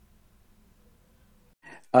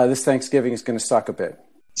this Thanksgiving is going to suck a bit.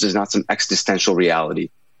 This is not some existential reality.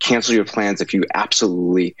 Cancel your plans if you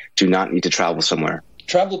absolutely do not need to travel somewhere.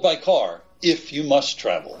 Travel by car if you must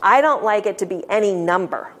travel. I don't like it to be any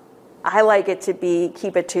number. I like it to be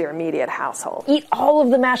keep it to your immediate household. Eat all of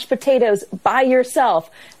the mashed potatoes by yourself.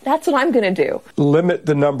 That's what I'm going to do. Limit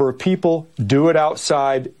the number of people, do it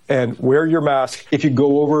outside, and wear your mask. If you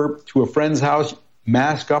go over to a friend's house,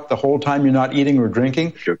 mask up the whole time you're not eating or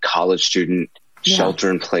drinking. If you're a college student, shelter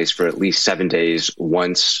in place for at least 7 days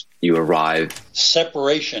once you arrive.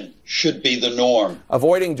 Separation should be the norm.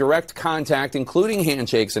 Avoiding direct contact, including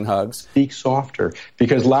handshakes and hugs. Speak softer,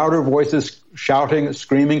 because louder voices, shouting,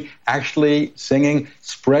 screaming, actually singing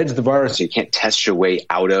spreads the virus. So you can't test your way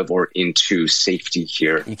out of or into safety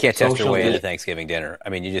here. You can't test your way into Thanksgiving dinner. I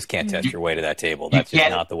mean, you just can't test your way to that table. That's just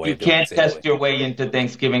not the way to do it. You can't test your way into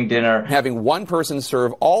Thanksgiving dinner. Having one person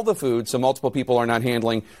serve all the food so multiple people are not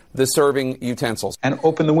handling the serving utensils. And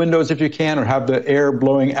open the windows if you can, or have the air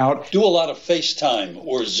blowing out. Do a lot of FaceTime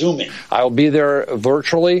or Zooming. I'll be there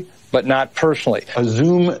virtually, but not personally. A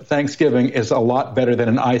Zoom Thanksgiving is a lot better than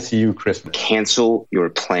an ICU Christmas. Cancel your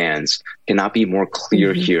plans. Cannot be more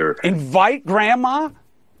clear here. Invite grandma?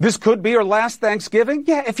 This could be her last Thanksgiving?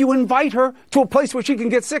 Yeah, if you invite her to a place where she can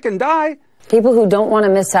get sick and die. People who don't want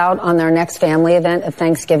to miss out on their next family event of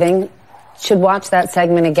Thanksgiving should watch that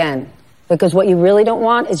segment again. Because what you really don't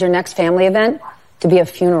want is your next family event to be a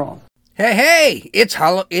funeral. Hey, it's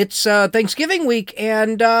Thanksgiving week,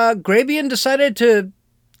 and Grabien decided to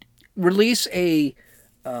release a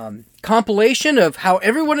compilation of how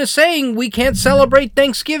everyone is saying we can't celebrate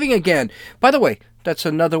Thanksgiving again. By the way, that's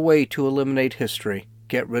another way to eliminate history.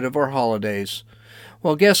 Get rid of our holidays.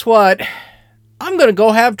 Well, guess what? I'm going to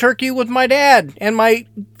go have turkey with my dad and my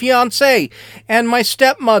fiance and my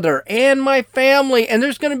stepmother and my family, and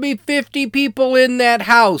there's going to be 50 people in that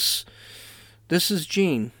house. This is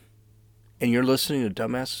Gene, and you're listening to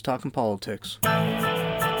Dumbasses Talking Politics.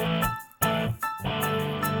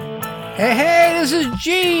 Hey, this is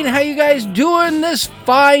Gene. How you guys doing this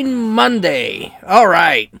fine Monday? All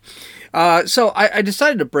right. So I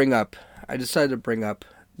decided to bring up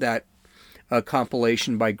that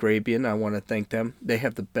compilation by Grabien. I want to thank them. They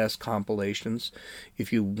have the best compilations.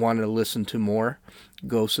 If you want to listen to more,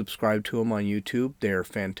 go subscribe to them on YouTube. They're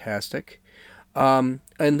fantastic. And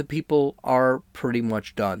the people are pretty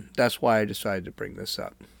much done. That's why I decided to bring this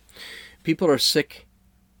up. People are sick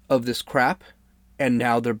of this crap, and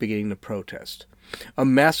now they're beginning to protest. A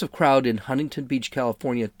massive crowd in Huntington Beach,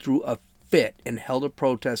 California threw a fit and held a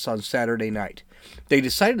protest on Saturday night. They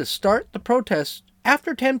decided to start the protest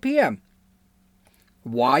after 10 p.m.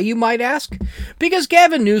 Why, you might ask? Because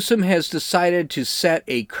Gavin Newsom has decided to set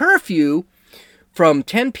a curfew from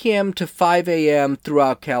 10 p.m. to 5 a.m.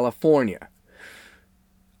 throughout California.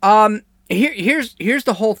 Here's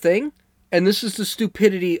the whole thing, and this is the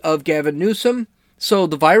stupidity of Gavin Newsom. So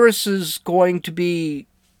the virus is going to be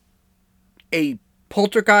a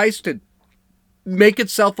poltergeist to make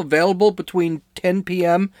itself available between 10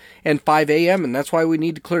 p.m. and 5 a.m., and that's why we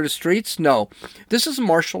need to clear the streets? No. This is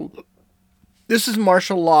martial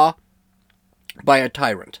law by a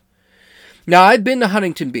tyrant. Now, I've been to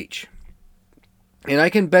Huntington Beach, and I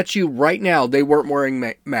can bet you right now they weren't wearing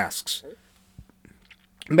masks.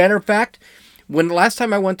 Matter of fact, when the last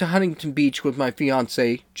time I went to Huntington Beach with my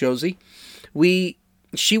fiance, Josie,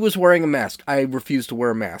 she was wearing a mask. I refused to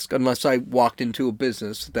wear a mask unless I walked into a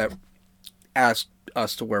business that asked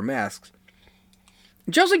us to wear masks.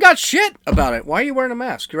 Josie got shit about it. Why are you wearing a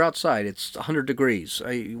mask? You're outside. It's 100 degrees.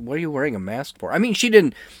 What are you wearing a mask for? I mean, she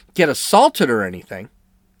didn't get assaulted or anything.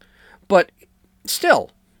 But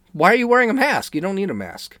still, why are you wearing a mask? You don't need a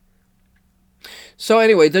mask. So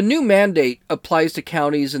anyway, the new mandate applies to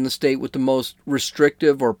counties in the state with the most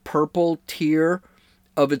restrictive or purple tier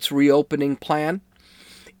of its reopening plan,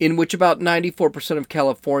 in which about 94% of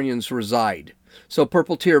Californians reside. So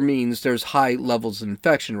purple tier means there's high levels of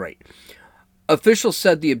infection rate. Officials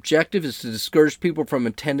said the objective is to discourage people from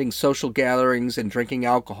attending social gatherings and drinking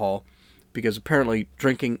alcohol, because apparently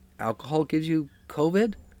drinking alcohol gives you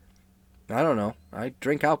COVID? I don't know. I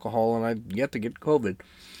drink alcohol and I've yet to get COVID.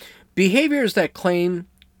 Behaviors that claim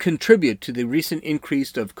contribute to the recent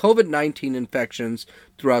increase of COVID-19 infections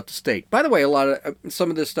throughout the state. By the way, some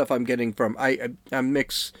of this stuff I'm getting from, I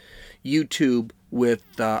mix YouTube with,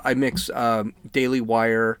 I mix Daily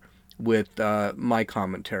Wire with my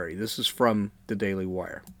commentary. This is from the Daily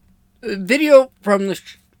Wire. Video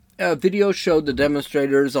showed the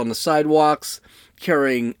demonstrators on the sidewalks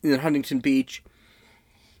carrying in Huntington Beach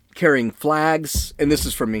carrying flags, and this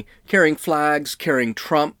is from me, carrying flags, carrying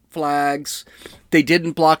Trump flags. They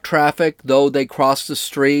didn't block traffic, though they crossed the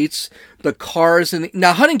streets. The cars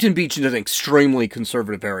now Huntington Beach is an extremely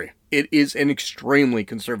conservative area. It is an extremely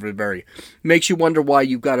conservative area. Makes you wonder why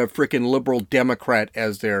you've got a freaking liberal Democrat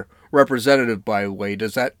as their representative, by the way.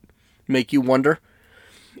 Does that make you wonder?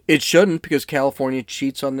 It shouldn't, because California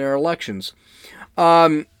cheats on their elections.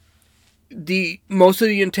 Most of the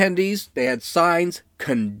attendees, they had signs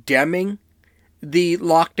condemning the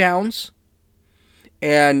lockdowns,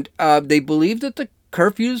 and they believed that the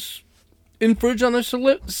curfews infringe on their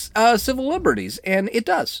civil liberties, and it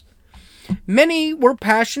does. Many were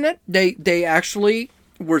passionate. They actually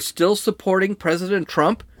were still supporting President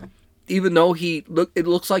Trump, even though it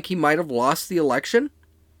looks like he might have lost the election.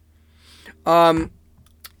 And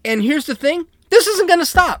here's the thing. This isn't going to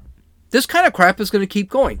stop. This kind of crap is going to keep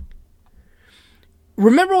going.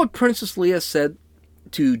 Remember what Princess Leia said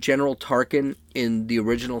to General Tarkin in the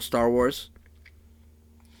original Star Wars?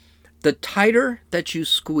 The tighter that you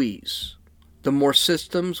squeeze, the more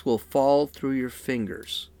systems will fall through your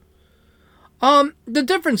fingers. The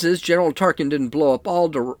difference is General Tarkin didn't blow up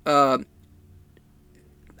Alderaan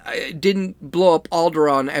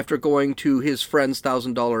after going to his friend's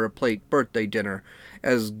 $1,000 a plate birthday dinner,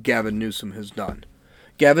 as Gavin Newsom has done.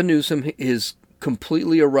 Gavin Newsom is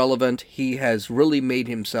completely irrelevant. He has really made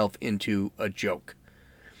himself into a joke.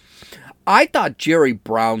 I thought Jerry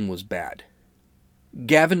Brown was bad.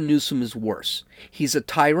 Gavin Newsom is worse. He's a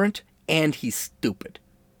tyrant and he's stupid.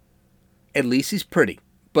 At least he's pretty,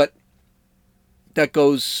 but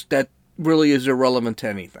that really is irrelevant to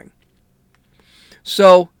anything.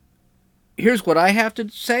 So, here's what I have to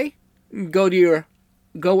say. Go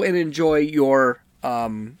and enjoy your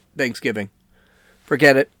Thanksgiving.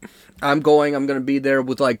 Forget it. I'm going to be there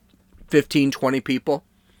with like 15, 20 people.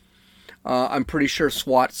 I'm pretty sure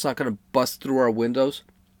SWAT's not going to bust through our windows.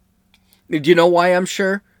 Do you know why I'm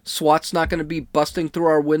sure SWAT's not going to be busting through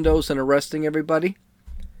our windows and arresting everybody?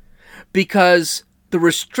 Because the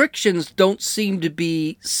restrictions don't seem to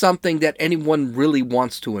be something that anyone really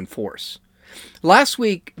wants to enforce. Last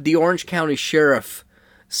week, the Orange County Sheriff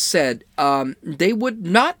said they would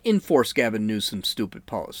not enforce Gavin Newsom's stupid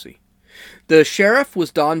policy. The sheriff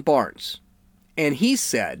was Don Barnes, and he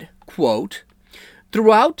said, quote,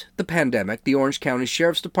 "Throughout the pandemic, the Orange County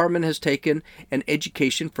Sheriff's Department has taken an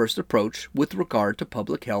education-first approach with regard to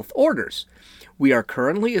public health orders. We are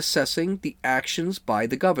currently assessing the actions by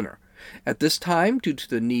the governor. At this time, due to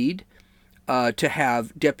the need to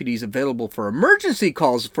have deputies available for emergency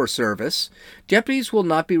calls for service, deputies will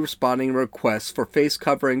not be responding to requests for face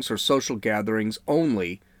coverings or social gatherings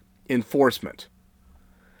only enforcement."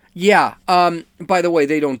 Yeah, by the way,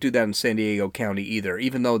 they don't do that in San Diego County either,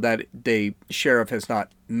 even though that the sheriff has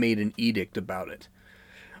not made an edict about it.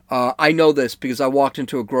 I know this because I walked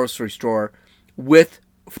into a grocery store with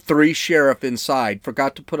 3 sheriff inside,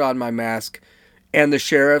 forgot to put on my mask, and the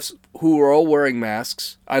sheriffs, who were all wearing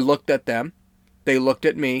masks, I looked at them, they looked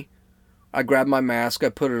at me, I grabbed my mask, I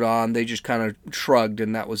put it on, they just kind of shrugged,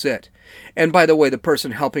 and that was it. And by the way, the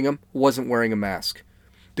person helping them wasn't wearing a mask.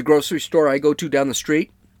 The grocery store I go to down the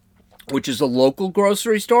street, which is a local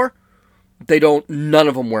grocery store, none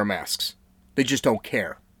of them wear masks. They just don't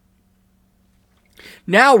care.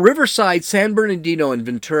 Now, Riverside, San Bernardino, and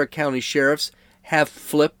Ventura County sheriffs have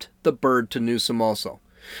flipped the bird to Newsom also.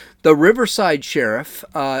 The Riverside sheriff,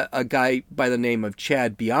 a guy by the name of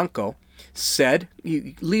Chad Bianco, said,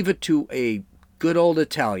 you leave it to a good old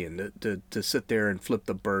Italian to sit there and flip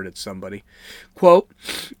the bird at somebody. Quote,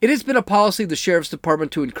 "It has been a policy of the Sheriff's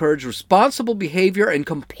Department to encourage responsible behavior and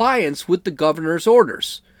compliance with the governor's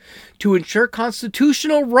orders, to ensure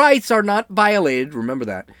constitutional rights are not violated," remember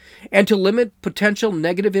that, "and to limit potential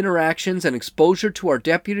negative interactions and exposure to our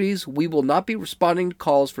deputies. We will not be responding to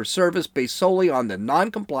calls for service based solely on the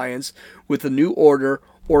non-compliance with the new order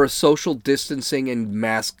or a social distancing and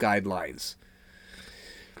mask guidelines."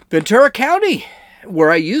 Ventura County,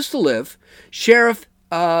 where I used to live, Sheriff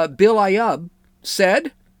Bill Ayub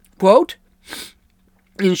said, quote,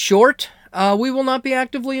 "In short, we will not be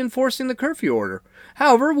actively enforcing the curfew order.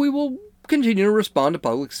 However, we will continue to respond to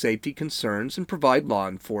public safety concerns and provide law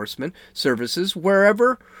enforcement services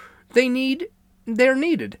wherever they're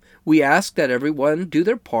needed. We ask that everyone do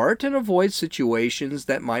their part and avoid situations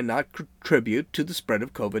that might not contribute to the spread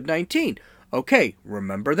of COVID-19. Okay,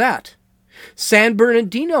 remember that. San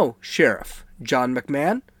Bernardino Sheriff John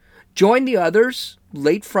McMahon joined the others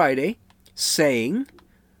late Friday saying,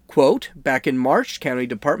 Quote, back in March, county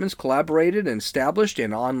departments collaborated and established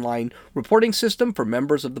an online reporting system for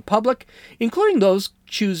members of the public, including those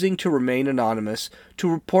choosing to remain anonymous,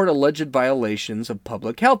 to report alleged violations of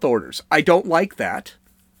public health orders. I don't like that.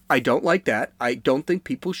 I don't think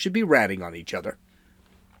people should be ratting on each other.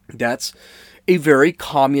 That's a very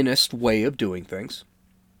communist way of doing things.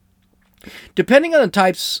 Depending on the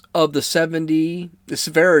types of the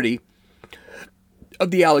severity of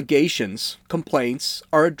the allegations, complaints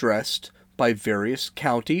are addressed by various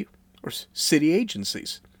county or city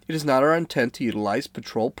agencies. It is not our intent to utilize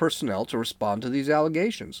patrol personnel to respond to these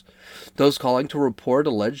allegations. Those calling to report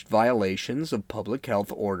alleged violations of public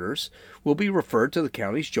health orders will be referred to the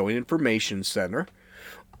county's Joint Information Center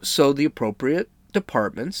so the appropriate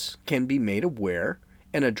departments can be made aware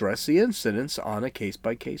and address the incidents on a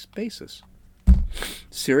case-by-case basis.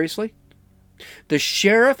 Seriously? The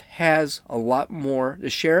sheriff has a lot more,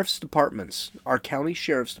 the sheriff's departments, our county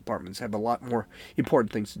sheriff's departments have a lot more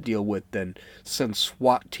important things to deal with than send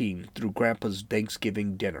SWAT team through Grandpa's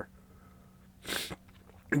Thanksgiving dinner.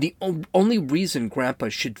 The only reason Grandpa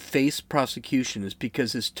should face prosecution is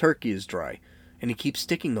because his turkey is dry and he keeps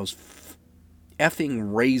sticking those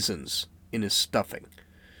effing raisins in his stuffing.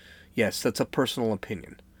 Yes, that's a personal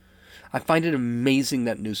opinion. I find it amazing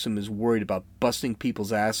that Newsom is worried about busting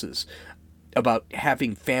people's asses, about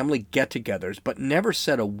having family get-togethers, but never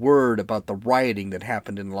said a word about the rioting that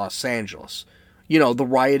happened in Los Angeles. You know, the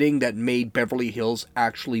rioting that made Beverly Hills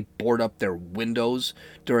actually board up their windows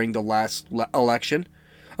during the last election.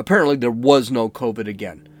 Apparently there was no COVID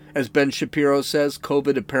again. As Ben Shapiro says,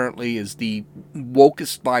 COVID apparently is the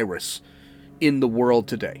wokest virus in the world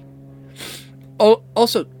today. Oh,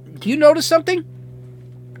 also, do you notice something?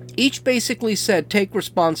 Each basically said, take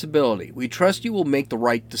responsibility. We trust you will make the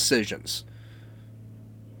right decisions.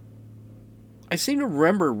 I seem to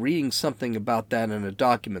remember reading something about that in a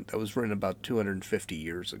document that was written about 250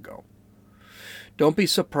 years ago. Don't be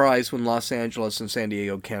surprised when Los Angeles and San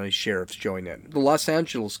Diego County sheriffs join in. The Los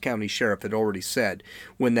Angeles County sheriff had already said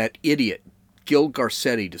when that idiot, Gil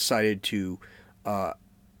Garcetti, decided to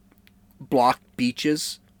block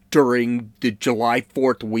beaches during the July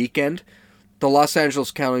 4th weekend, the Los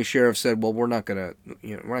Angeles County Sheriff said, "Well, we're not gonna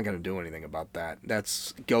do anything about that.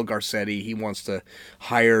 That's Gil Garcetti. He wants to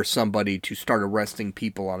hire somebody to start arresting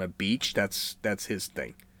people on a beach. That's his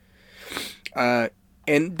thing."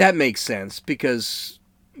 And that makes sense because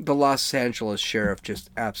the Los Angeles Sheriff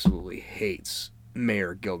just absolutely hates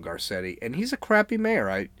Mayor Gil Garcetti, and he's a crappy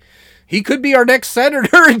mayor. He could be our next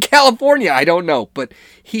senator in California. I don't know, but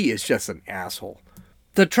he is just an asshole.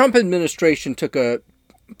 The Trump administration took a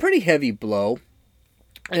pretty heavy blow.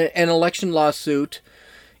 An election lawsuit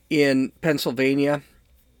in Pennsylvania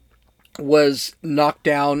was knocked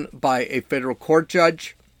down by a federal court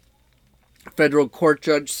judge. A federal court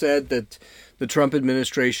judge said that the Trump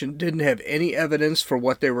administration didn't have any evidence for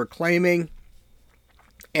what they were claiming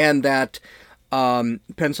and that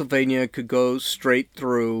Pennsylvania could go straight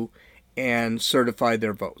through and certify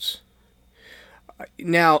their votes.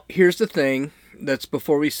 Now, here's the thing. That's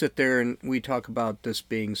before we sit there and we talk about this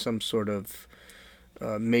being some sort of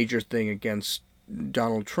major thing against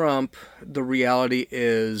Donald Trump. The reality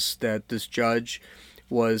is that this judge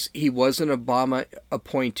was an Obama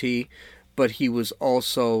appointee, but he was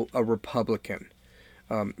also a Republican.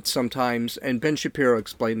 Sometimes, and Ben Shapiro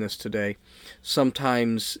explained this today,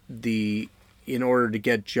 sometimes in order to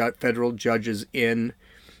get federal judges in,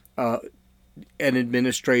 an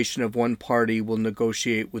administration of one party will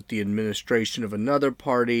negotiate with the administration of another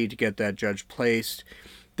party to get that judge placed.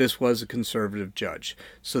 This was a conservative judge,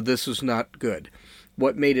 so this was not good.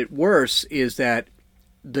 What made it worse is that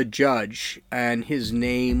the judge, and his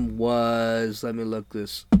name was, let me look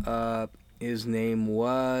this up, his name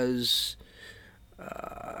was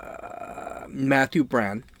Matthew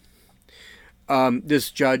Brown.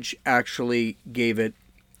 This judge actually gave it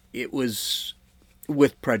was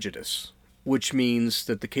with prejudice, which means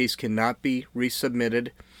that the case cannot be resubmitted.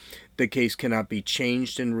 The case cannot be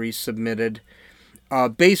changed and resubmitted.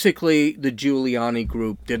 Basically, the Giuliani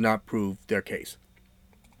group did not prove their case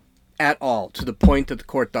at all, to the point that the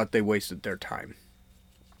court thought they wasted their time.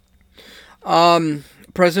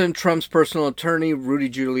 President Trump's personal attorney, Rudy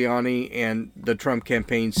Giuliani, and the Trump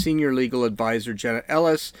campaign's senior legal advisor, Jenna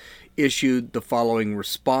Ellis, issued the following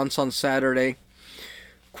response on Saturday.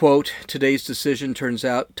 Quote, today's decision turns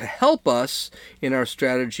out to help us in our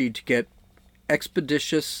strategy to get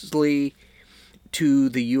expeditiously to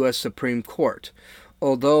the U.S. Supreme Court.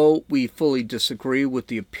 Although we fully disagree with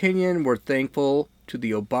the opinion, we're thankful to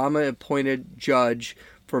the Obama-appointed judge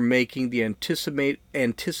for making the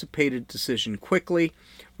anticipated decision quickly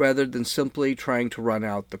rather than simply trying to run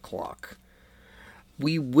out the clock.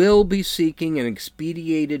 We will be seeking an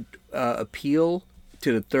expedited appeal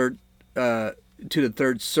to the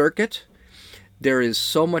Third Circuit. There is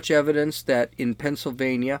so much evidence that in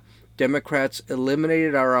Pennsylvania, Democrats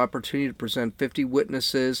eliminated our opportunity to present 50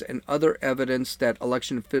 witnesses and other evidence that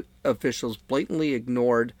election officials blatantly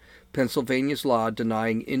ignored Pennsylvania's law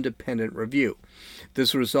denying independent review.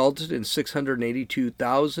 This resulted in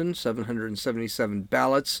 682,777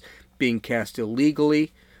 ballots being cast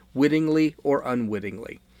illegally, wittingly or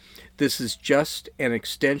unwittingly. This is just an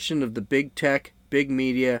extension of the big tech, big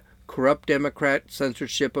media, corrupt Democrat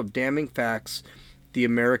censorship of damning facts the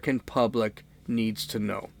American public needs to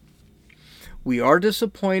know. We are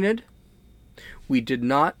disappointed. We did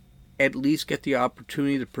not at least get the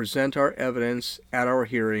opportunity to present our evidence at our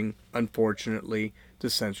hearing. Unfortunately, the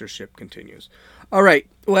censorship continues. All right,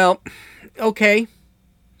 well, okay,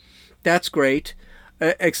 that's great,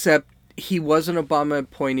 except he was an Obama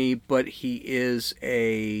appointee, but he is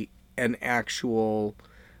an actual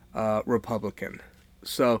Republican.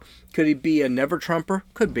 So could he be a never-Trumper?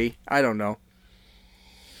 Could be. I don't know.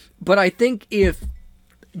 But I think if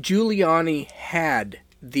Giuliani had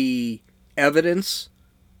the evidence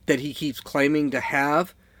that he keeps claiming to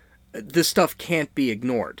have, this stuff can't be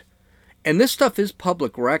ignored. And this stuff is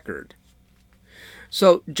public record.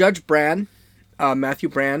 So Judge Brand, Matthew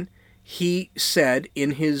Brand, he said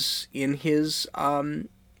in his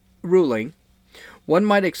ruling, one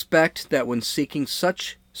might expect that when seeking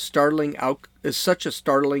such a startling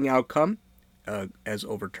outcome as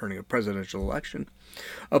overturning a presidential election,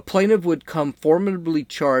 a plaintiff would come formidably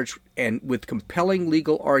charged and with compelling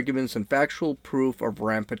legal arguments and factual proof of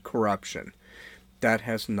rampant corruption. That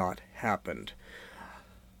has not happened.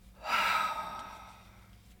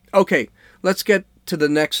 Okay, let's get to the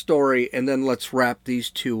next story and then let's wrap these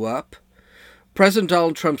two up. President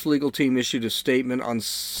Donald Trump's legal team issued a statement on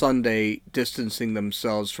Sunday distancing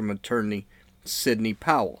themselves from attorney Sidney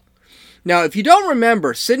Powell. Now, if you don't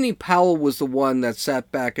remember, Sidney Powell was the one that sat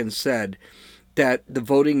back and said that the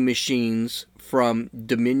voting machines from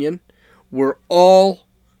Dominion were all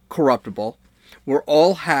corruptible, were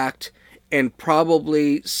all hacked, and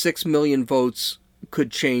probably 6 million votes could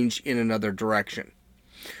change in another direction.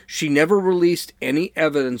 She never released any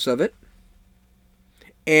evidence of it,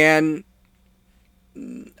 and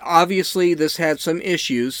obviously this had some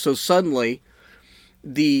issues, so suddenly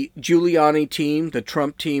the Giuliani team, the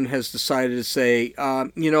Trump team, has decided to say,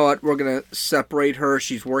 you know what, we're going to separate her.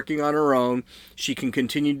 She's working on her own. She can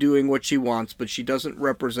continue doing what she wants, but she doesn't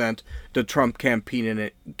represent the Trump campaign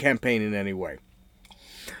in any way.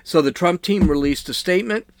 So the Trump team released a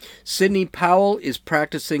statement. Sidney Powell is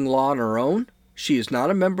practicing law on her own. She is not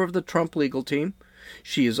a member of the Trump legal team.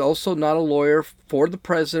 She is also not a lawyer for the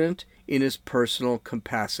president in his personal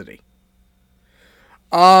capacity.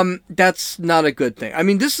 That's not a good thing. I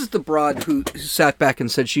mean, this is the broad who sat back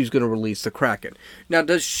and said she's going to release the Kraken. Now,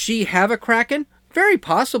 does she have a Kraken? Very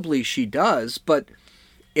possibly she does, but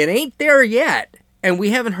it ain't there yet, and we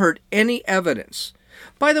haven't heard any evidence.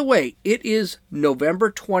 By the way, it is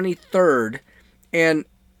November 23rd, and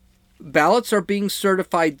ballots are being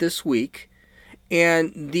certified this week,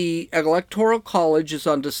 and the Electoral College is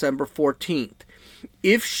on December 14th.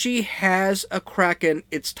 If she has a Kraken,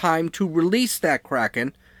 it's time to release that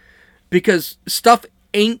Kraken, because stuff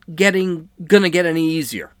ain't gonna get any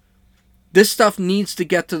easier. This stuff needs to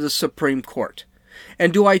get to the Supreme Court.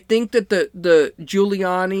 And do I think that the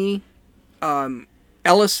Giuliani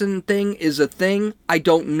Ellison thing is a thing? I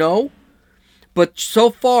don't know. But so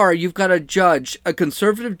far, you've got a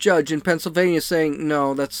conservative judge in Pennsylvania saying,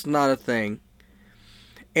 no, that's not a thing.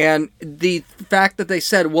 And the fact that they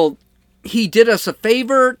said, well, he did us a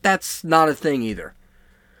favor, that's not a thing either.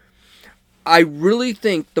 I really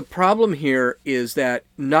think the problem here is that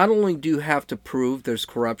not only do you have to prove there's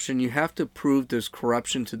corruption, you have to prove there's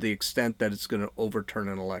corruption to the extent that it's going to overturn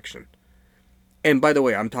an election. And by the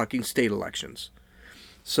way, I'm talking state elections.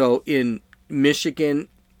 So in Michigan,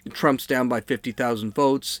 Trump's down by 50,000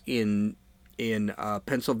 votes. In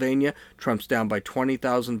Pennsylvania, Trump's down by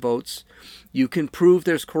 20,000 votes. You can prove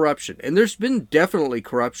there's corruption. And there's been definitely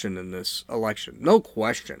corruption in this election. No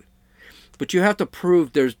question. But you have to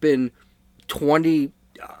prove there's been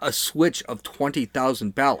a switch of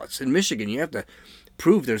 20,000 ballots. In Michigan, you have to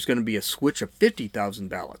prove there's going to be a switch of 50,000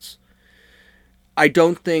 ballots. I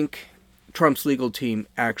don't think Trump's legal team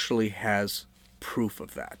actually has proof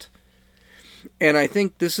of that. And I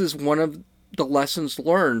think this is one of the lessons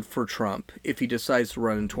learned for Trump if he decides to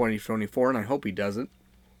run in 2024, and I hope he doesn't.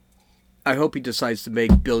 I hope he decides to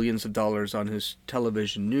make billions of dollars on his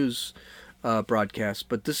television news broadcast.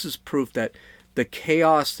 But this is proof that the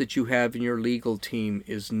chaos that you have in your legal team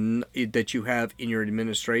that you have in your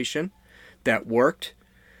administration that worked,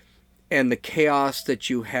 and the chaos that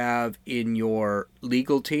you have in your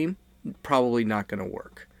legal team probably not going to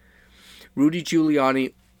work. Rudy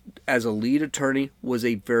Giuliani, as a lead attorney, was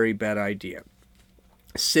a very bad idea.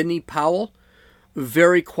 Sidney Powell,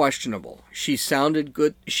 very questionable. She sounded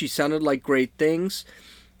good. She sounded like great things.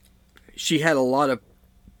 She had a lot of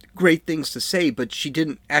great things to say, but she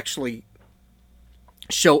didn't actually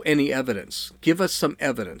show any evidence. Give us some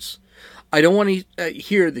evidence. I don't want to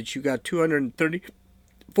hear that you got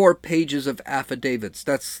 234 pages of affidavits.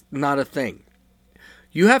 That's not a thing.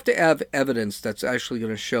 You have to have evidence that's actually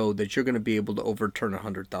going to show that you're going to be able to overturn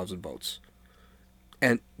 100,000 votes.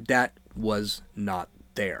 And that was not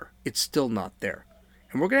there. It's still not there.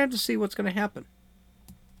 And we're going to have to see what's going to happen.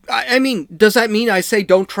 I mean, does that mean I say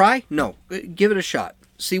don't try? No. Give it a shot.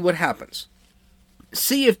 See what happens.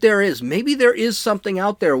 See if there is. Maybe there is something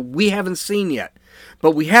out there we haven't seen yet.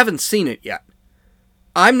 But we haven't seen it yet.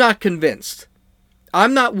 I'm not convinced.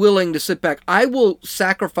 I'm not willing to sit back. I will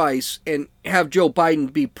sacrifice and have Joe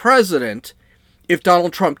Biden be president if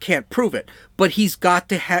Donald Trump can't prove it. But he's got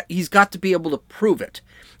to be able to prove it.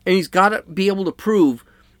 And he's got to be able to prove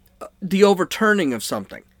the overturning of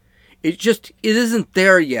something. It isn't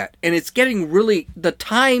there yet. And it's getting really, the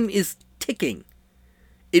time is ticking.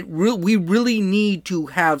 We really need to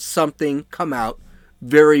have something come out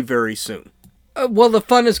very, very soon. Well, the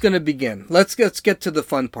fun is going to begin. Let's get to the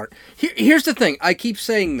fun part. Here's the thing. I keep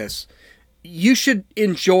saying this. You should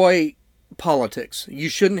enjoy politics. You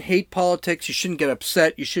shouldn't hate politics. You shouldn't get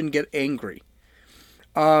upset. You shouldn't get angry.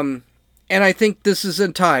 And I think this is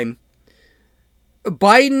in time.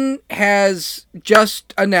 Biden has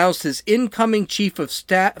just announced his incoming chief of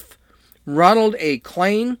staff, Ronald A.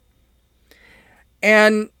 Klain.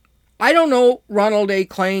 And I don't know Ronald A.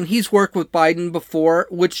 Klain. He's worked with Biden before,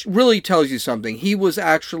 which really tells you something. He was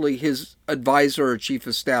actually his advisor or chief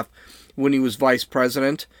of staff when he was vice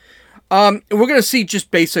president. We're going to see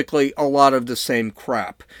just basically a lot of the same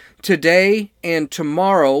crap. Today and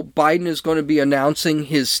tomorrow, Biden is going to be announcing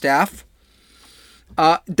his staff.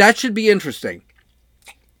 That should be interesting.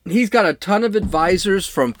 He's got a ton of advisors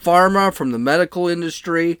from pharma, from the medical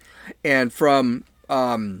industry, and from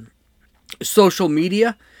social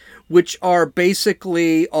media, which are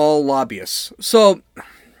basically all lobbyists. So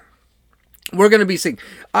we're going to be seeing.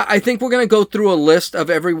 I think we're going to go through a list of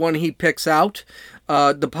everyone he picks out.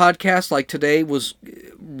 The podcast, like today, was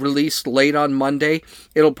released late on Monday.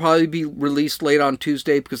 It'll probably be released late on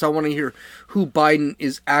Tuesday because I want to hear who Biden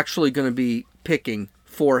is actually going to be picking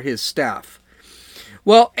for his staff.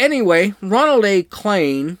 Well, anyway, Ronald A.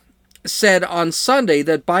 Klain said on Sunday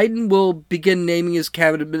that Biden will begin naming his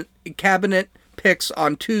cabinet picks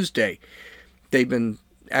on Tuesday. They've been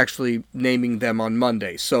actually naming them on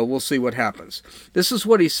Monday, so we'll see what happens. This is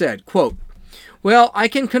what he said, quote, "Well, I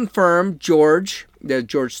can confirm George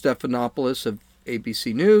Stephanopoulos of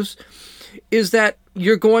ABC News, is that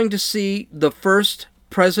you're going to see the first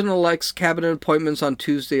president-elect's cabinet appointments on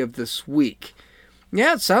Tuesday of this week."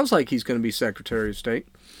 Yeah, it sounds like he's going to be Secretary of State.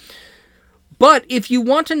 But if you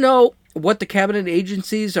want to know what the cabinet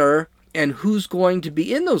agencies are and who's going to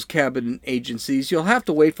be in those cabinet agencies, you'll have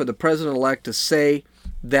to wait for the president-elect to say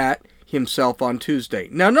that himself on Tuesday.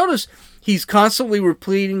 Now notice he's constantly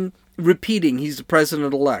repeating he's the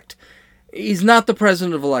president-elect. He's not the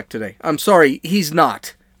president-elect today. I'm sorry, he's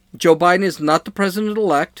not. Joe Biden is not the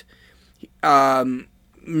president-elect.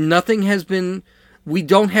 Nothing has been... We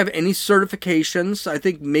don't have any certifications. I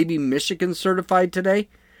think maybe Michigan certified today.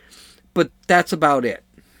 But that's about it.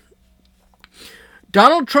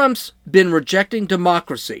 Donald Trump's been rejecting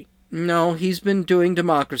democracy. No, he's been doing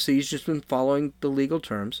democracy. He's just been following the legal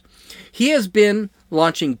terms. He has been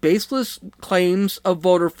launching baseless claims of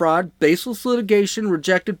voter fraud, baseless litigation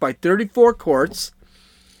rejected by 34 courts.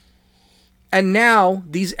 And now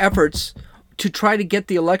these efforts to try to get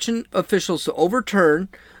the election officials to overturn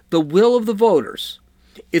the will of the voters.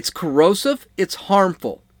 It's corrosive. It's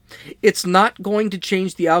harmful. It's not going to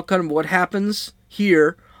change the outcome of what happens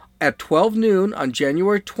here at 12 noon on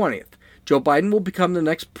January 20th. Joe Biden will become the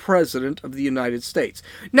next president of the United States.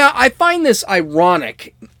 Now, I find this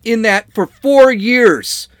ironic in that for 4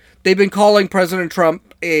 years, they've been calling President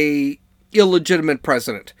Trump a illegitimate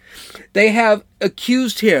president. They have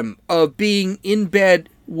accused him of being in bed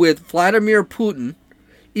with Vladimir Putin,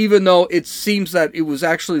 even though it seems that it was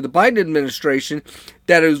actually the Biden administration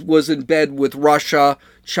that was in bed with Russia,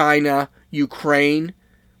 China, Ukraine.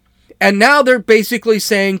 And now they're basically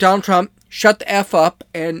saying, Donald Trump, shut the F up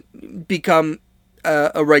and become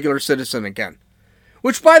a regular citizen again.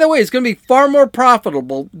 Which, by the way, is going to be far more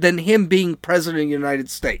profitable than him being president of the United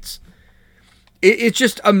States. It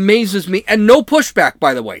just amazes me. And no pushback,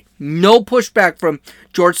 by the way. No pushback from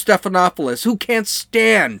George Stephanopoulos, who can't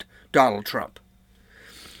stand Donald Trump.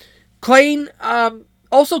 Klain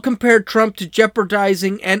also compared Trump to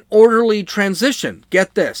jeopardizing an orderly transition.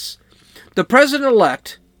 Get this. The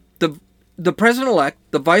president-elect, the president-elect,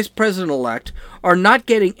 the vice president-elect are not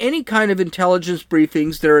getting any kind of intelligence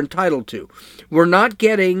briefings they're entitled to. We're not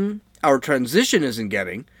getting, our transition isn't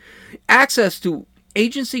getting, access to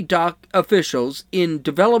agency officials in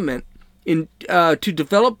development to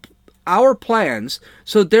develop our plans.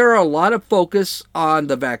 So there are a lot of focus on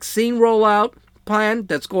the vaccine rollout plan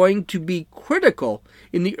that's going to be critical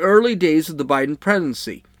in the early days of the Biden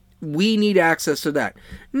presidency. We need access to that.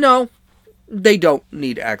 No, they don't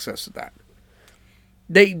need access to that.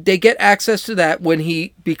 They get access to that when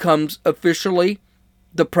he becomes officially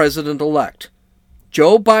the president-elect.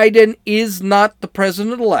 Joe Biden is not the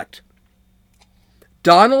president-elect.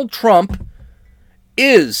 Donald Trump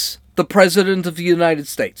is the president of the United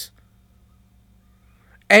States.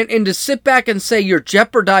 And to sit back and say you're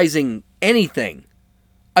jeopardizing anything.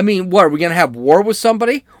 I mean, what, are we going to have war with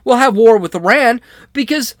somebody? We'll have war with Iran,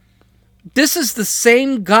 because this is the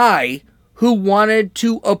same guy who wanted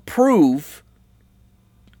to approve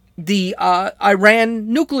the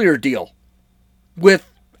Iran nuclear deal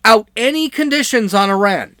without any conditions on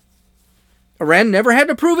Iran. Iran never had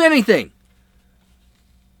to prove anything.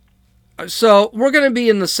 So we're going to be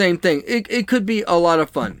in the same thing. It could be a lot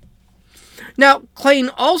of fun. Now,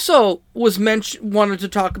 Klain also wanted to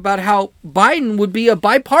talk about how Biden would be a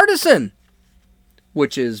bipartisan,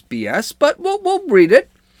 which is BS, but we'll read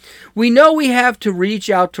it. We know we have to reach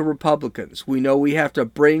out to Republicans. We know we have to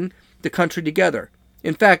bring the country together.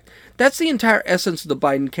 In fact, that's the entire essence of the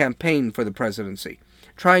Biden campaign for the presidency.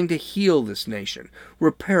 Trying to heal this nation,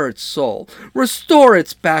 repair its soul, restore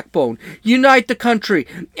its backbone, unite the country.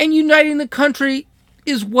 And uniting the country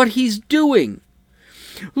is what he's doing.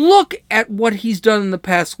 Look at what he's done in the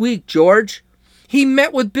past week, George. He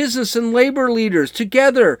met with business and labor leaders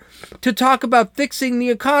together to talk about fixing the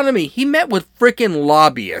economy. He met with frickin'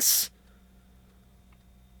 lobbyists.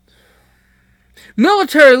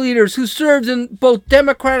 Military leaders who served in both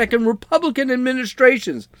Democratic and Republican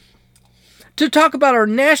administrations to talk about our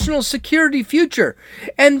national security future.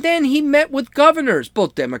 And then he met with governors,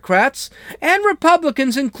 both Democrats and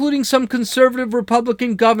Republicans, including some conservative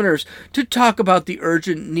Republican governors, to talk about the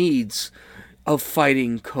urgent needs of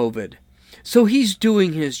fighting COVID. So he's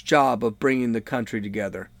doing his job of bringing the country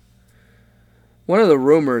together. One of the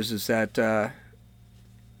rumors is that,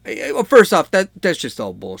 first off, that's just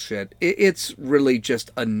all bullshit. It's really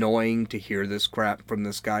just annoying to hear this crap from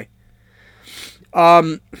this guy.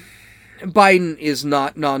 Biden is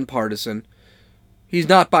not nonpartisan. He's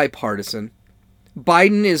not bipartisan.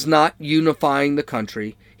 Biden is not unifying the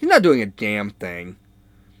country. He's not doing a damn thing.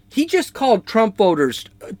 He just called Trump voters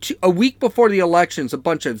a week before the elections a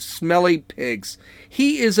bunch of smelly pigs.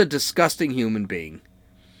 He is a disgusting human being.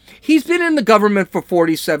 He's been in the government for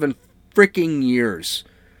 47 freaking years.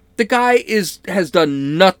 The guy has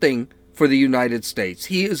done nothing for the United States.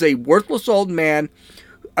 He is a worthless old man,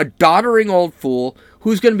 a doddering old fool,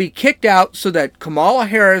 who's going to be kicked out so that Kamala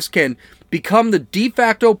Harris can become the de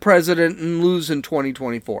facto president and lose in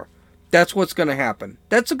 2024. That's what's going to happen.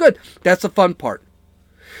 That's the fun part.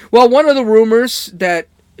 Well, one of the rumors that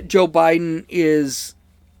Joe Biden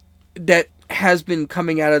that has been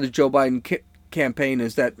coming out of the Joe Biden campaign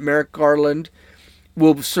is that Merrick Garland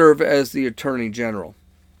will serve as the Attorney General.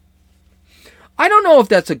 I don't know if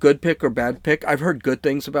that's a good pick or bad pick. I've heard good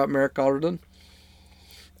things about Merrick Garland.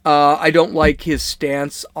 I don't like his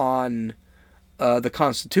stance on the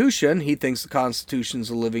Constitution. He thinks the Constitution's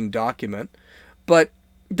a living document. But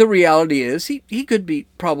the reality is he could be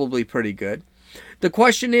probably pretty good. The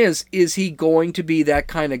question is he going to be that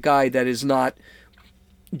kind of guy that is not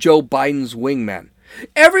Joe Biden's wingman?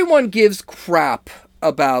 Everyone gives crap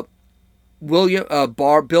about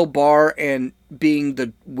Bill Barr and being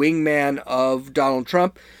the wingman of Donald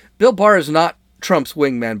Trump. Bill Barr is not Trump's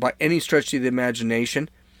wingman by any stretch of the imagination.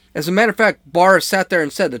 As a matter of fact, Barr sat there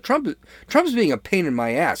and said that Trump's being a pain in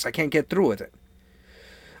my ass. I can't get through with it.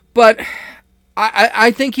 But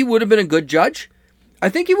I think he would have been a good judge. I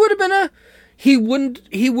think he would have been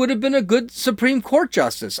a good Supreme Court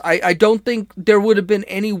justice. I don't think there would have been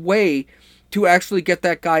any way to actually get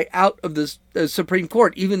that guy out of the Supreme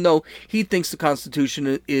Court, even though he thinks the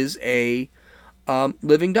Constitution is a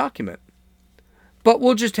living document. But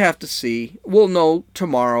we'll just have to see. We'll know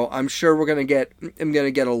tomorrow. I'm sure I'm going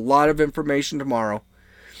to get a lot of information tomorrow.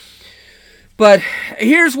 But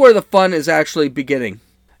here's where the fun is actually beginning.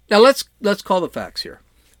 Now let's call the facts here.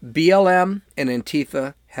 BLM and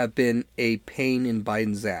Antifa have been a pain in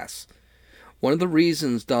Biden's ass. One of the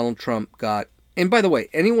reasons Donald Trump got, and by the way,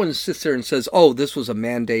 anyone who sits there and says, oh, this was a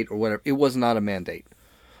mandate or whatever, it was not a mandate.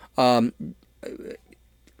 Biden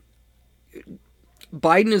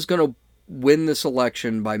is going to win this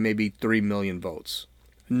election by maybe 3 million votes.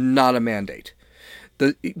 Not a mandate.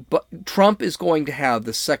 But Trump is going to have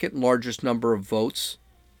the second largest number of votes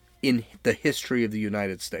in the history of the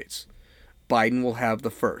United States. Biden will have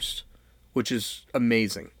the first, which is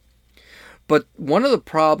amazing. But one of the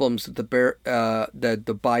problems that the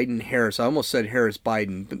Biden-Harris, I almost said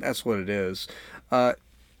Harris-Biden, but that's what it is,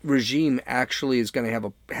 regime actually is going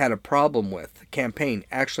to had a problem with, campaign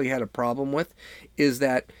actually had a problem with, is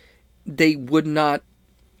that they would not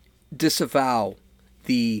disavow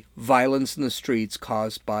the violence in the streets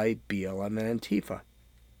caused by BLM and Antifa.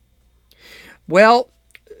 Well,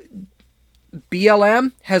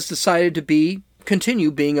 BLM has decided to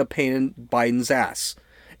continue being a pain in Biden's ass.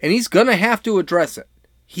 And he's going to have to address it.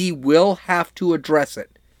 He will have to address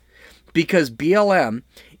it. Because BLM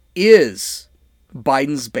is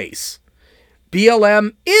Biden's base.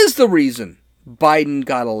 BLM is the reason Biden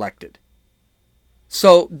got elected.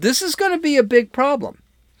 So this is going to be a big problem.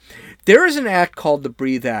 There is an act called the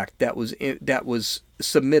Breathe Act that was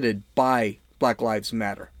submitted by Black Lives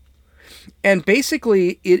Matter. And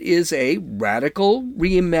basically, it is a radical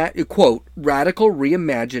reimagining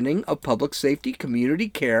of public safety, community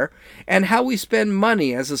care, and how we spend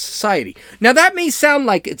money as a society. Now, that may sound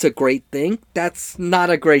like it's a great thing. That's not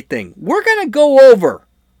a great thing. We're going to go over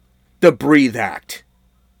the Breathe Act.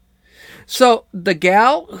 So, the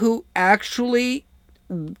gal who actually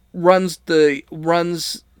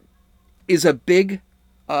is a big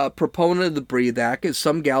proponent of the Breathe Act is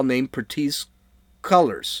some gal named Prentice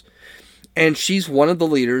Cullors. And she's one of the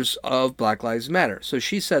leaders of Black Lives Matter. So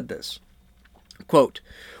she said this, quote,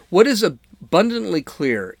 "What is abundantly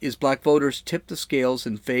clear is black voters tip the scales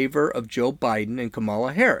in favor of Joe Biden and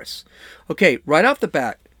Kamala Harris." Okay, right off the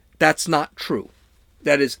bat, that's not true.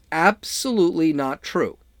 That is absolutely not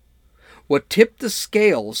true. What tipped the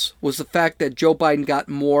scales was the fact that Joe Biden got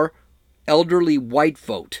more elderly white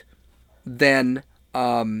vote than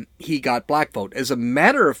he got black vote. As a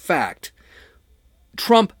matter of fact,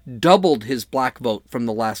 Trump doubled his black vote from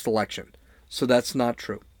the last election. So that's not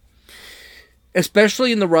true.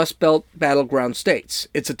 Especially in the Rust Belt battleground states.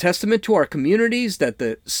 It's a testament to our communities that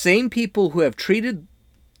the same people who have treated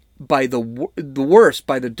by the worst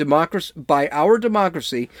by our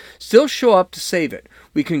democracy still show up to save it.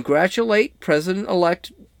 We congratulate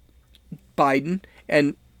President-elect Biden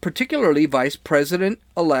and particularly Vice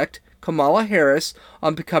President-elect Kamala Harris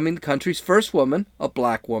on becoming the country's first woman, a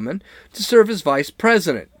black woman, to serve as vice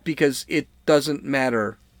president, because it doesn't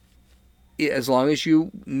matter as long as you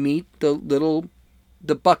meet the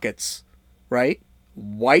buckets, right?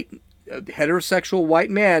 Heterosexual white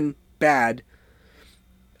man, bad.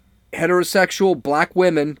 Heterosexual black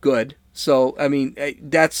women, good. So, I mean,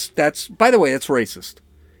 that's by the way, that's racist.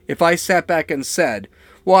 If I sat back and said,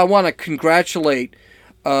 well, I want to congratulate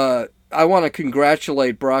Barack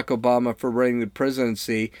Obama for winning the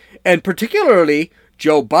presidency, and particularly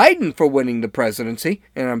Joe Biden for winning the presidency,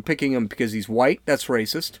 and I'm picking him because he's white, that's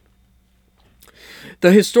racist.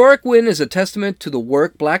 The historic win is a testament to the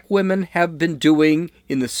work black women have been doing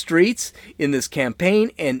in the streets, in this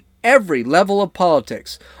campaign, and every level of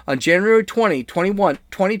politics. On January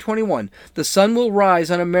 2021, the sun will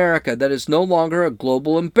rise on America that is no longer a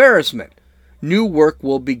global embarrassment. New work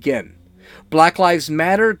will begin. Black Lives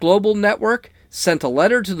Matter Global Network sent a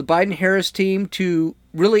letter to the Biden-Harris team to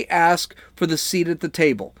really ask for the seat at the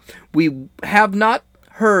table. We have not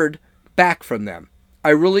heard back from them. I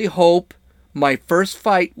really hope my first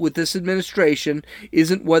fight with this administration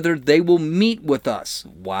isn't whether they will meet with us.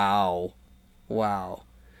 Wow.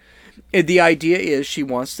 And the idea is she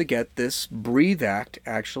wants to get this Breathe Act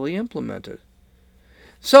actually implemented.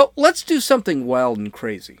 So let's do something wild and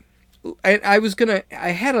crazy. And I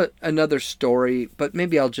had another story, but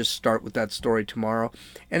maybe I'll just start with that story tomorrow.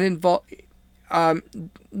 But I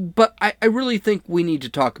really think we need to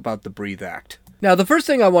talk about the Breathe Act. Now, the first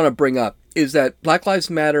thing I want to bring up is that Black Lives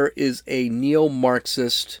Matter is a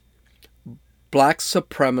neo-Marxist, black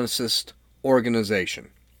supremacist organization.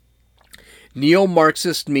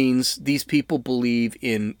 Neo-Marxist means these people believe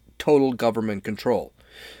in total government control.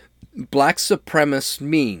 Black supremacists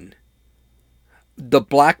mean the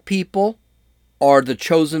black people are the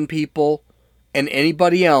chosen people and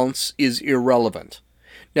anybody else is irrelevant.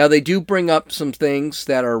 Now, they do bring up some things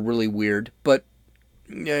that are really weird, but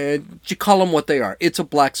you call them what they are. It's a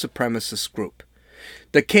black supremacist group.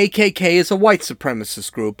 The KKK is a white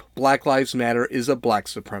supremacist group. Black Lives Matter is a black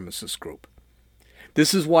supremacist group.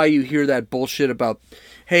 This is why you hear that bullshit about,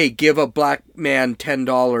 hey, give a black man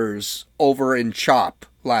 $10 over in CHOP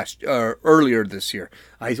earlier this year.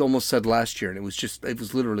 I almost said last year, and it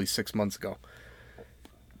was literally 6 months ago.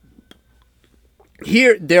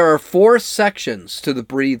 Here, there are 4 sections to the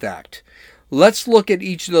Breathe Act. Let's look at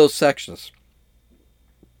each of those sections.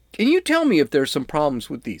 Can you tell me if there's some problems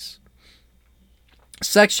with these?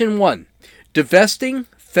 Section 1, divesting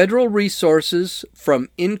federal resources from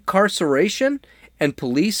incarceration and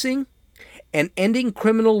policing and ending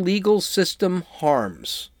criminal legal system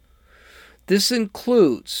harms. This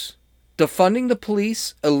includes defunding the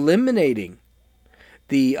police, eliminating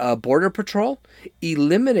the Border Patrol,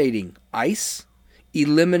 eliminating ICE,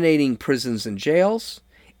 eliminating prisons and jails,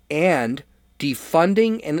 and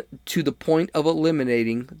defunding and to the point of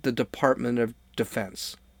eliminating the Department of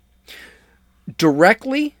Defense.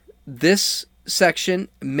 Directly, this section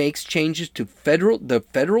makes changes to the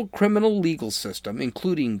federal criminal legal system,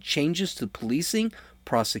 including changes to policing,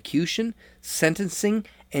 prosecution, sentencing,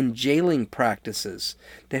 and jailing practices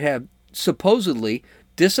that have supposedly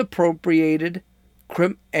disappropriated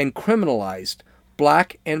and criminalized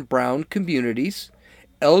black and brown communities,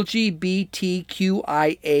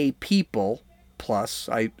 LGBTQIA people, plus,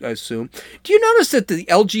 I assume. Do you notice that the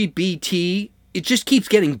LGBT, it just keeps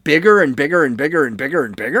getting bigger and bigger and bigger and bigger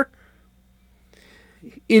and bigger?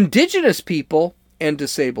 Indigenous people and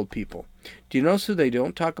disabled people. Do you notice who they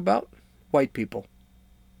don't talk about? White people.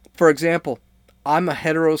 For example, I'm a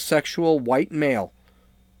heterosexual white male,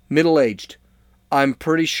 middle-aged. I'm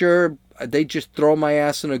pretty sure they'd just throw my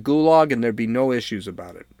ass in a gulag and there'd be no issues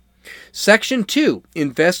about it. Section 2,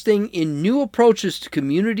 investing in new approaches to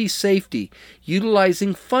community safety,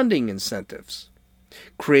 utilizing funding incentives.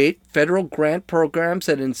 Create federal grant programs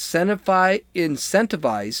that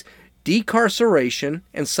incentivize decarceration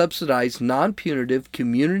and subsidize non-punitive,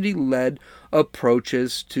 community-led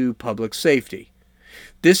approaches to public safety.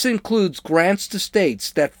 This includes grants to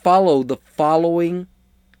states that follow the following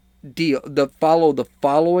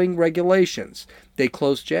regulations. They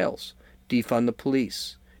close jails, defund the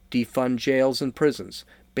police, defund jails and prisons,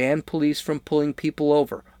 ban police from pulling people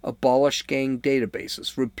over, abolish gang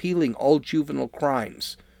databases, repealing all juvenile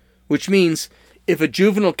crimes, which means if a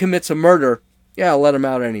juvenile commits a murder, yeah, let him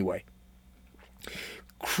out anyway.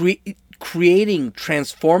 Creating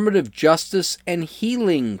transformative justice and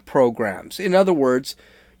healing programs. In other words,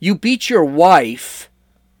 you beat your wife,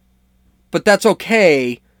 but that's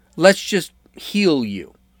okay. Let's just heal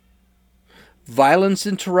you. Violence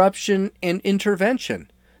interruption and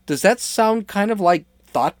intervention. Does that sound kind of like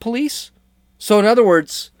thought police? So in other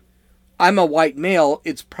words, I'm a white male.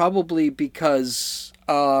 It's probably because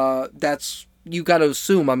that's, you got to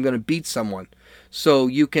assume I'm going to beat someone, so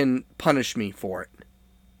you can punish me for it.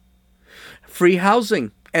 Free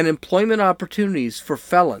housing and employment opportunities for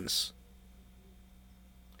felons.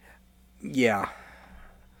 Yeah,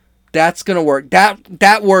 that's going to work.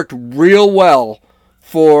 That worked real well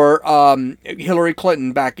for Hillary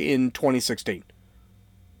Clinton back in 2016.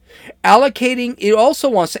 It also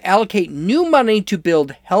wants to allocate new money to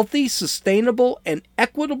build healthy, sustainable, and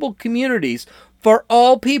equitable communities for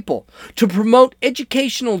all people, to promote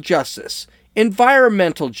educational justice,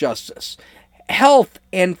 environmental justice, health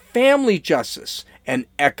and family justice, and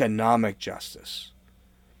economic justice.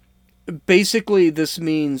 Basically, this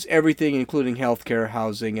means everything, including healthcare,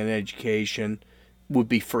 housing, and education, would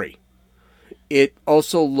be free. It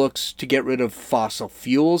also looks to get rid of fossil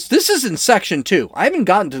fuels. This is in Section 2. I haven't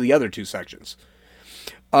gotten to the other 2 sections.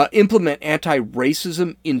 Implement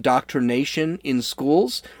anti-racism indoctrination in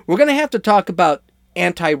schools. We're going to have to talk about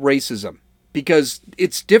anti-racism because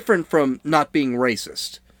it's different from not being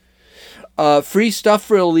racist. Free stuff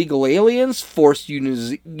for illegal aliens, forced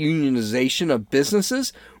unionization of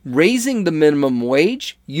businesses, raising the minimum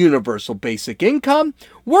wage, universal basic income,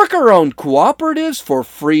 worker-owned cooperatives for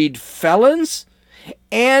freed felons,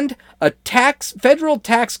 and a federal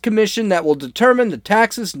tax commission that will determine the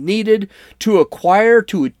taxes needed to acquire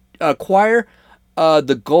the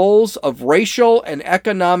goals of racial and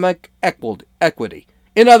economic equity.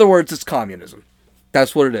 In other words, it's communism.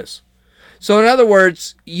 That's what it is. So in other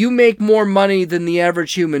words, you make more money than the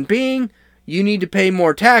average human being, you need to pay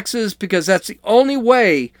more taxes because that's the only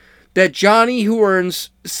way that Johnny, who earns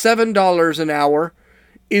 $7 an hour,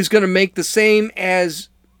 is going to make the same as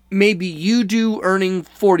maybe you do earning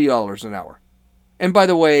 $40 an hour. And by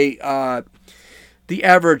the way, The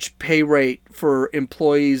average pay rate for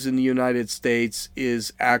employees in the United States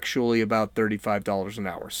is actually about $35 an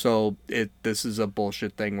hour. So this is a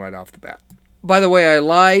bullshit thing right off the bat. By the way, I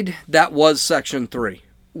lied. That was Section 3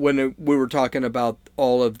 when we were talking about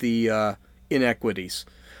all of the inequities.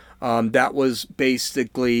 That was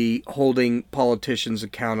basically holding politicians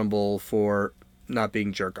accountable for not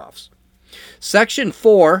being jerk-offs. Section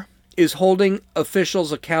 4 is holding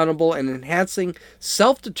officials accountable and enhancing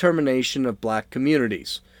self-determination of black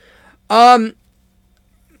communities. Okay,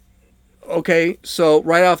 so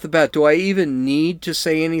right off the bat, do I even need to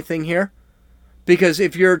say anything here? Because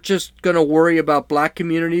if you're just going to worry about black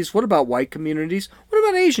communities, what about white communities? What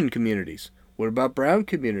about Asian communities? What about brown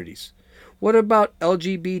communities? What about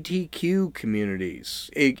LGBTQ communities?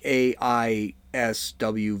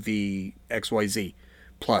 AISWVXYZ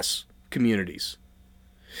plus communities.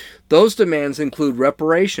 Those demands include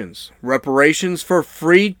reparations. Reparations for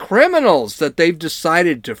freed criminals that they've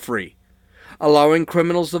decided to free. Allowing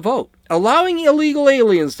criminals to vote. Allowing illegal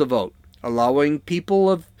aliens to vote. Allowing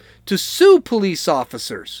people to sue police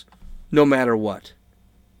officers, no matter what.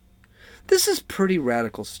 This is pretty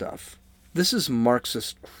radical stuff. This is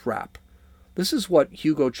Marxist crap. This is what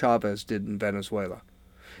Hugo Chavez did in Venezuela.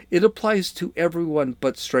 It applies to everyone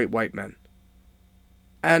but straight white men.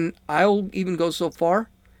 And I'll even go so far,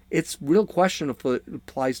 it's real question if it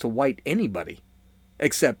applies to white anybody.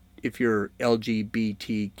 Except if you're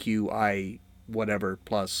LGBTQI whatever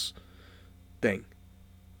plus thing.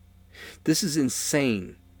 This is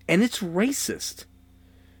insane. And it's racist.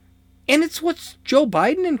 And it's what Joe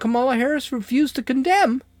Biden and Kamala Harris refused to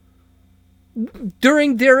condemn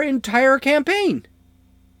during their entire campaign.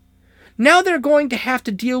 Now they're going to have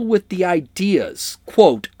to deal with the ideas,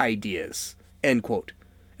 quote, ideas, end quote,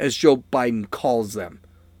 as Joe Biden calls them.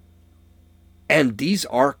 And these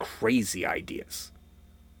are crazy ideas.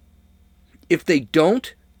 If they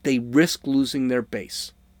don't, they risk losing their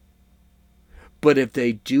base. But if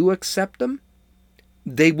they do accept them,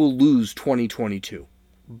 they will lose 2022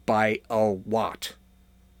 by a lot.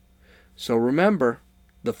 So remember,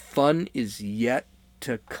 the fun is yet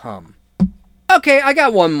to come. Okay, I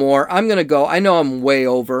got one more. I'm going to go. I know I'm way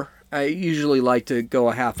over. I usually like to go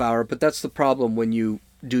a half hour, but that's the problem when you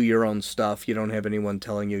do your own stuff. You don't have anyone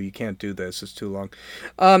telling you you can't do this. It's too long.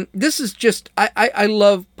 This is just, I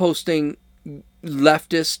love posting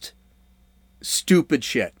leftist stupid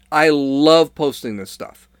shit. I love posting this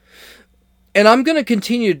stuff. And I'm going to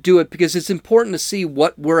continue to do it because it's important to see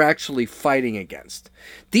what we're actually fighting against.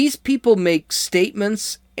 These people make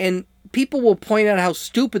statements and people will point out how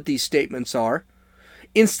stupid these statements are.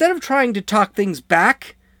 Instead of trying to talk things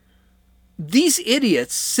back, these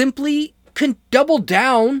idiots simply can double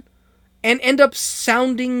down and end up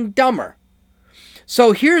sounding dumber.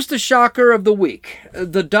 So here's the shocker of the week.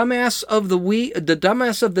 The dumbass of the week, the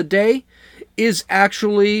dumbass of the day is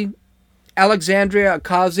actually Alexandria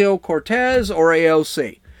Ocasio-Cortez, or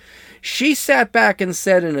AOC. She sat back and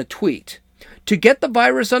said in a tweet, "To get the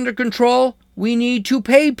virus under control, we need to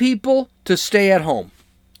pay people to stay at home."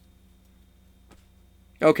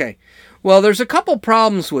 Okay, well, there's a couple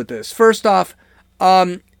problems with this. First off,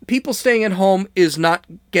 people staying at home is not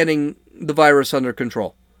getting the virus under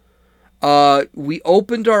control. We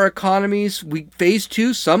opened our economies. Phase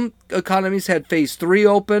 2, some economies had phase 3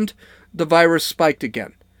 opened. The virus spiked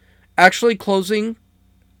again. Actually closing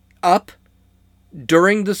up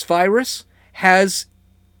during this virus has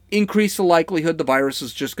increased the likelihood the virus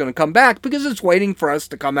is just going to come back because it's waiting for us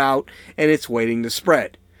to come out and it's waiting to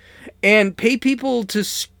spread. And pay people to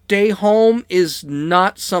stay home is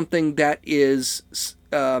not something that is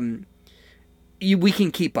we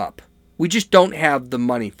can keep up. We just don't have the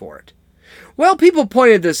money for it. Well, people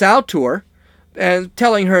pointed this out to her and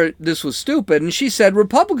telling her this was stupid, and she said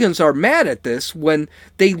Republicans are mad at this when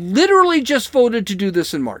they literally just voted to do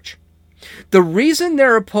this in March. The reason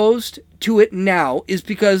they're opposed to it now is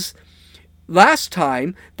because last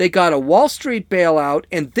time they got a Wall Street bailout,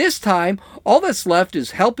 and this time all that's left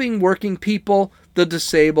is helping working people, the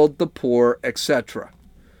disabled, the poor, etc.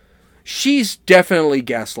 She's definitely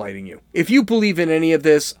gaslighting you. If you believe in any of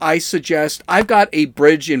this, I suggest I've got a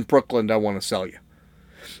bridge in Brooklyn I want to sell you.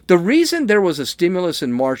 The reason there was a stimulus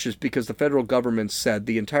in March is because the federal government said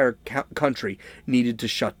the entire country needed to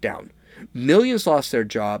shut down. Millions lost their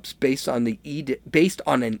jobs based on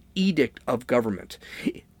an edict of government.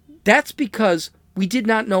 That's because We did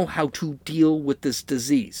not know how to deal with this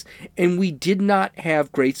disease, and we did not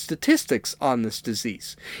have great statistics on this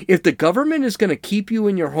disease. If the government is going to keep you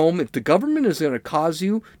in your home, if the government is going to cause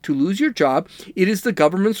you to lose your job, it is the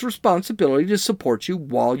government's responsibility to support you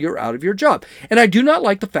while you're out of your job. And I do not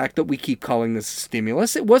like the fact that we keep calling this a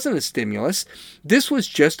stimulus. It wasn't a stimulus. This was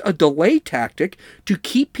just a delay tactic to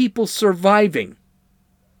keep people surviving.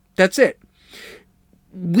 That's it.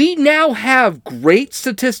 We now have great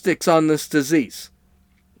statistics on this disease.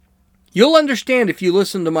 You'll understand if you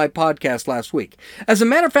listen to my podcast last week. As a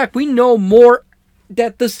matter of fact, we know more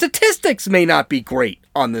that the statistics may not be great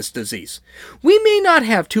on this disease. We may not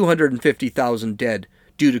have 250,000 dead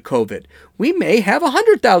due to COVID. We may have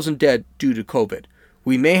 100,000 dead due to COVID.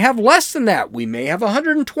 We may have less than that. We may have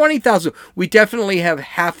 120,000. We definitely have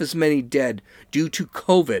half as many dead due to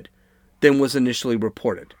COVID than was initially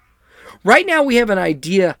reported. Right now, we have an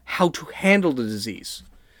idea how to handle the disease.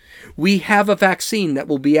 We have a vaccine that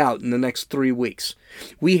will be out in the next 3 weeks.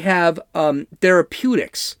 We have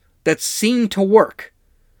therapeutics that seem to work.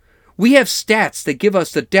 We have stats that give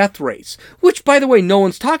us the death rates, which, by the way, no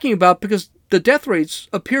one's talking about because the death rates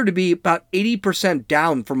appear to be about 80%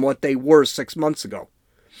 down from what they were 6 months ago.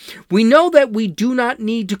 We know that we do not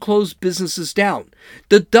need to close businesses down.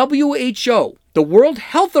 The WHO, the World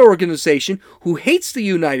Health Organization, who hates the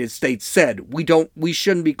United States, said we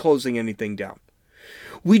shouldn't be closing anything down.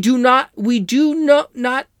 We don't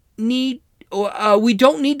need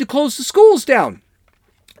to close the schools down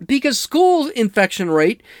because school infection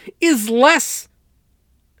rate is less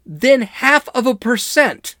than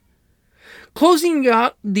 0.5%. Closing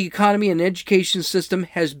out the economy and education system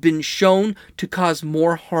has been shown to cause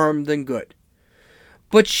more harm than good.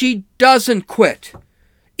 But she doesn't quit.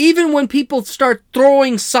 Even when people start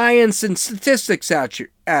throwing science and statistics at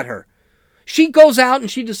her. She goes out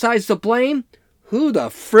and she decides to blame who the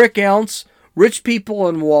frick else? Rich people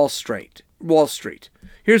on Wall Street.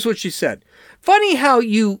 Here's what she said. Funny how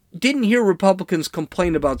you didn't hear Republicans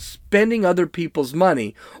complain about spending other people's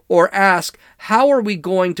money or ask how are we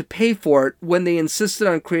going to pay for it when they insisted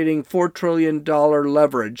on creating $4 trillion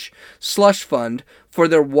leverage slush fund for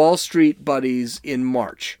their Wall Street buddies in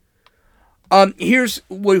March. Here's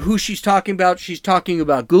who she's talking about. She's talking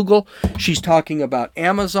about Google. She's talking about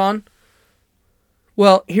Amazon.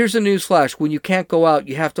 Well, here's a newsflash. When you can't go out,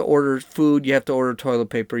 you have to order food, you have to order toilet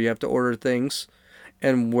paper, you have to order things.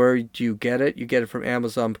 And where do you get it? You get it from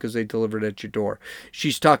Amazon because they deliver it at your door.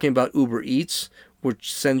 She's talking about Uber Eats,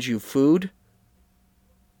 which sends you food.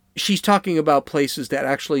 She's talking about places that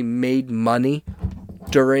actually made money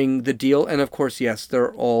during the deal. And of course, yes,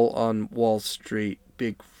 they're all on Wall Street.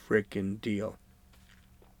 Big frickin' deal.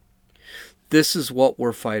 This is what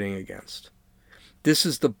we're fighting against. This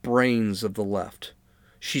is the brains of the left.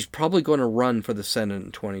 She's probably going to run for the Senate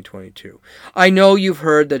in 2022. I know you've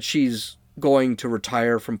heard that she's going to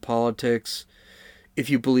retire from politics. If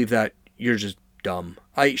you believe that, you're just dumb.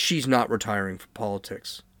 She's not retiring from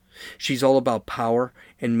politics. She's all about power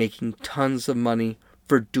and making tons of money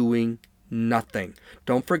for doing nothing.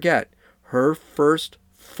 Don't forget, her first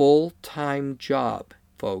full-time job,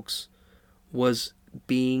 folks, was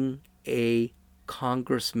being a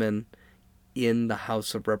congressman in the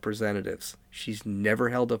House of Representatives. She's never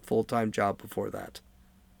held a full-time job before that.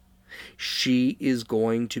 She is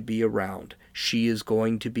going to be around. She is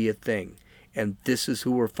going to be a thing. And this is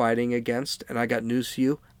who we're fighting against. And I got news for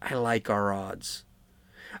you. I like our odds.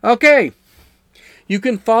 Okay. You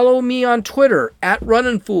can follow me on Twitter at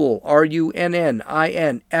RunninFool, RunninFewl.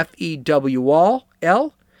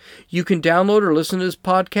 You can download or listen to this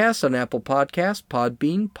podcast on Apple Podcasts,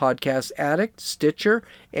 Podbean, Podcast Addict, Stitcher,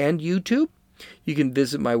 and YouTube. You can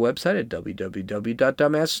visit my website at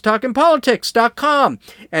www.dumbassestalkingpolitics.com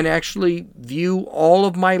and actually view all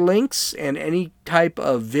of my links and any type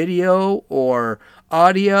of video or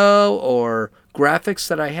audio or graphics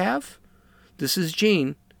that I have. This is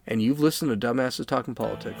Gene, and you've listened to Dumbasses Talking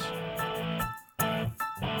Politics.